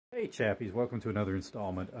Hey chappies, welcome to another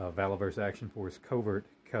installment of Valaverse Action Force Covert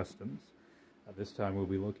Customs. This time we'll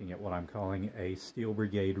be looking at what I'm calling a Steel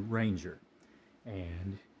Brigade Ranger.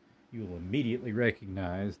 And you'll immediately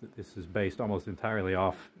recognize that this is based almost entirely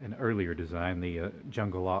off an earlier design, the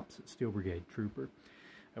Jungle Ops Steel Brigade Trooper.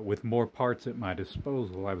 With more parts at my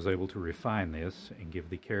disposal, I was able to refine this and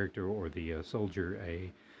give the character or the soldier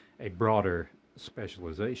a broader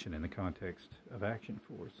specialization in the context of Action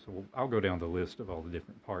Force. So I'll go down the list of all the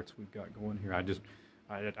different parts we've got going here. I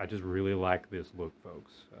just really like this look,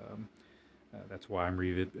 folks. That's why I'm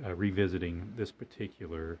revisiting this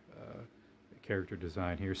particular character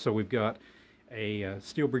design here. So we've got a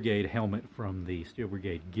Steel Brigade helmet from the Steel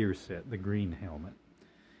Brigade gear set, the green helmet,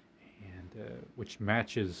 and which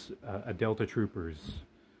matches a Delta Trooper's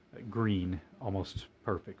green almost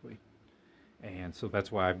perfectly. And so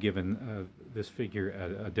that's why I've given this figure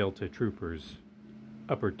a Delta Trooper's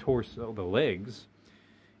upper torso. The legs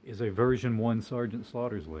is a version 1 Sergeant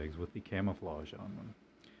Slaughter's legs with the camouflage on them.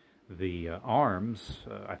 The arms,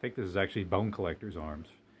 I think this is actually Bone Collector's arms.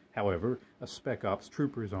 However, a Spec Ops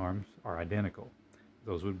Trooper's arms are identical.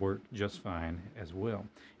 Those would work just fine as well.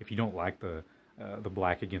 If you don't like the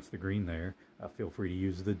black against the green there, feel free to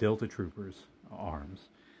use the Delta Trooper's arms.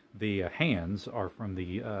 The hands are from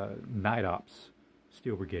the Night Ops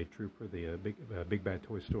Steel Brigade Trooper, the Big Bad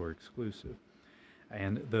Toy Store exclusive.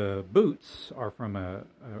 And the boots are from a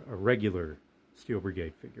regular Steel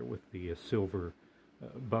Brigade figure with the silver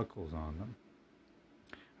buckles on them.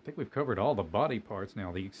 I think we've covered all the body parts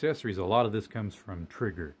now. The accessories, a lot of this comes from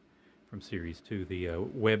Trigger from Series 2. The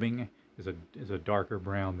webbing is a darker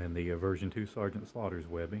brown than the version 2 Sergeant Slaughter's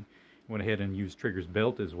webbing. Went ahead and used Trigger's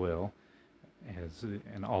belt as well,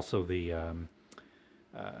 and also the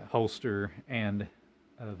holster and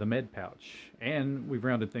the med pouch. And we've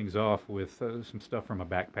rounded things off with some stuff from a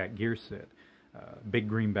backpack gear set. Big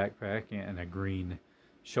green backpack and a green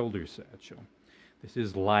shoulder satchel. This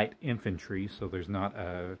is light infantry, so there's not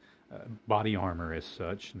a body armor as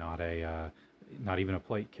such, not even a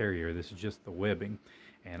plate carrier. This is just the webbing.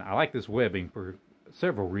 And I like this webbing for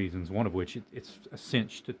several reasons, one of which it's a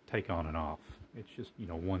cinch to take on and off. It's just, you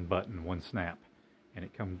know, one button, one snap, and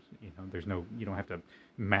it comes, you know, you don't have to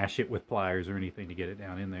mash it with pliers or anything to get it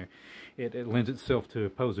down in there. It lends itself to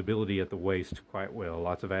posability at the waist quite well.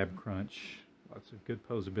 Lots of ab crunch, lots of good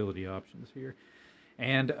posability options here.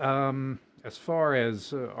 And as far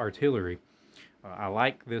as artillery, I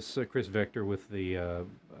like this Chris Vector with the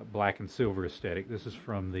black and silver aesthetic. This is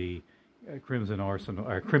from the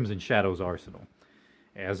Crimson Shadows Arsenal,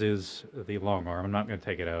 as is the long arm. I'm not going to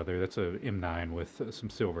take it out of there. That's a M9 with some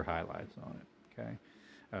silver highlights on it. Okay,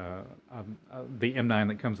 the M9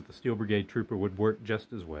 that comes with the Steel Brigade Trooper would work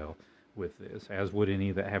just as well with this, as would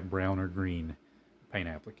any that have brown or green paint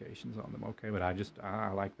applications on them. Okay, but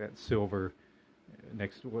I like that silver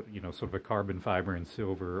next to what, you know, sort of a carbon fiber and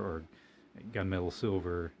silver or gunmetal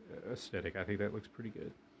silver aesthetic. I think that looks pretty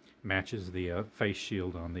good. Matches the face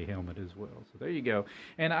shield on the helmet as well. So there you go.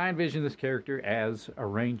 And I envision this character as a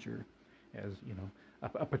ranger, as, you know,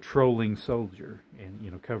 a patrolling soldier, and, you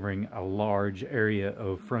know, covering a large area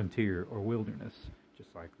of frontier or wilderness, just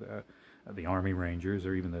like the Army Rangers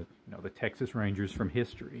or even the Texas Rangers from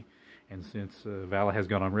history. And since Vala has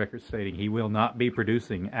gone on record stating he will not be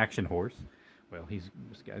producing Action Horse, well,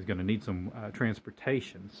 this guy's going to need some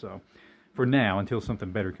transportation. So for now, until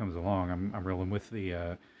something better comes along, I'm rolling with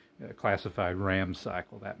the classified Ram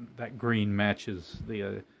cycle. That green matches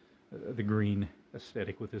the green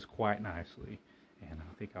aesthetic with this quite nicely, and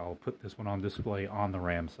I think I'll put this one on display on the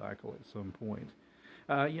Ram cycle at some point.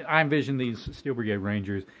 I envision these Steel Brigade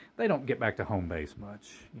Rangers. They don't get back to home base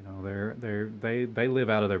much. You know, they live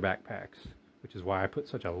out of their backpacks, which is why I put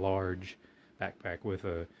such a large backpack with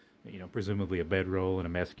presumably a bedroll and a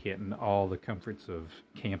mess kit and all the comforts of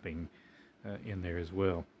camping in there as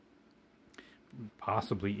well.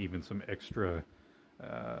 Possibly even some extra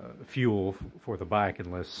fuel for the bike,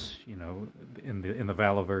 unless, you know, in the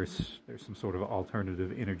Valaverse there's some sort of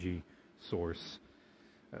alternative energy source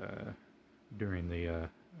during the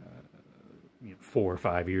 4 or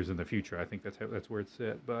 5 years in the future. I think that's where it's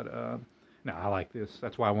set. But no, I like this.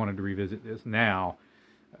 That's why I wanted to revisit this. Now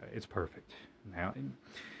it's perfect. Now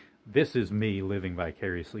this is me living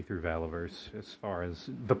vicariously through Valaverse as far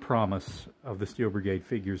as the promise of the Steel Brigade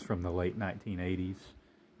figures from the late 1980s.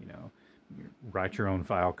 You know, write your own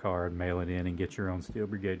file card, mail it in, and get your own Steel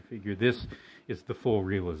Brigade figure. This is the full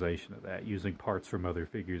realization of that, using parts from other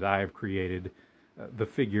figures. I have created the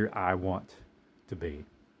figure I want to be.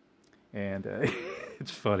 And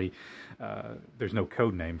it's funny, there's no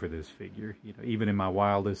code name for this figure. You know, even in my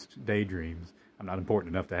wildest daydreams, I'm not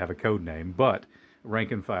important enough to have a code name, but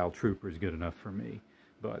rank and file trooper is good enough for me.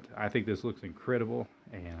 But I think this looks incredible,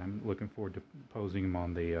 and I'm looking forward to posing him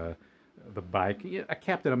on the bike. Yeah, a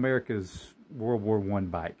Captain America's World War I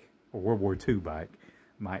bike, or World War II bike,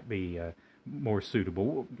 might be more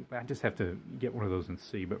suitable. I just have to get one of those and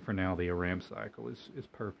see, but for now the Aram cycle is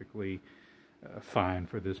perfectly fine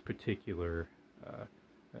for this particular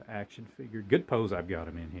action figure. Good pose I've got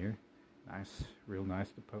him in here. Nice, real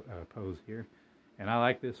nice to pose here. And I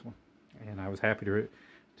like this one. And I was happy to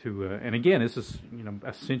and again, this is, you know,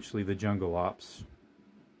 essentially the Jungle Ops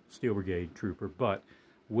Steel Brigade Trooper, but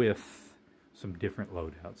with some different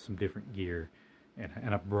loadouts, some different gear,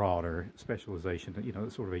 and a broader specialization, you know,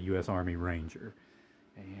 sort of a U.S. Army Ranger.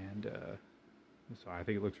 And so I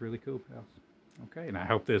think it looks really cool, pals. Okay, and I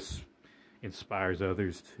hope this inspires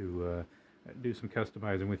others to do some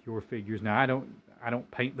customizing with your figures. Now, I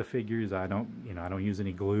don't paint the figures. I don't use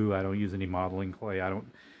any glue. I don't use any modeling clay. I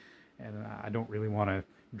don't really want to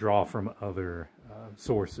draw from other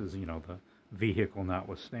sources, you know, the vehicle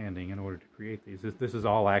notwithstanding, in order to create these. This is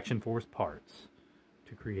all Action Force parts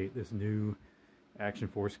to create this new Action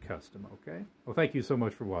Force custom, okay? Well, thank you so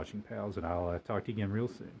much for watching, pals, and I'll talk to you again real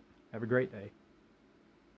soon. Have a great day.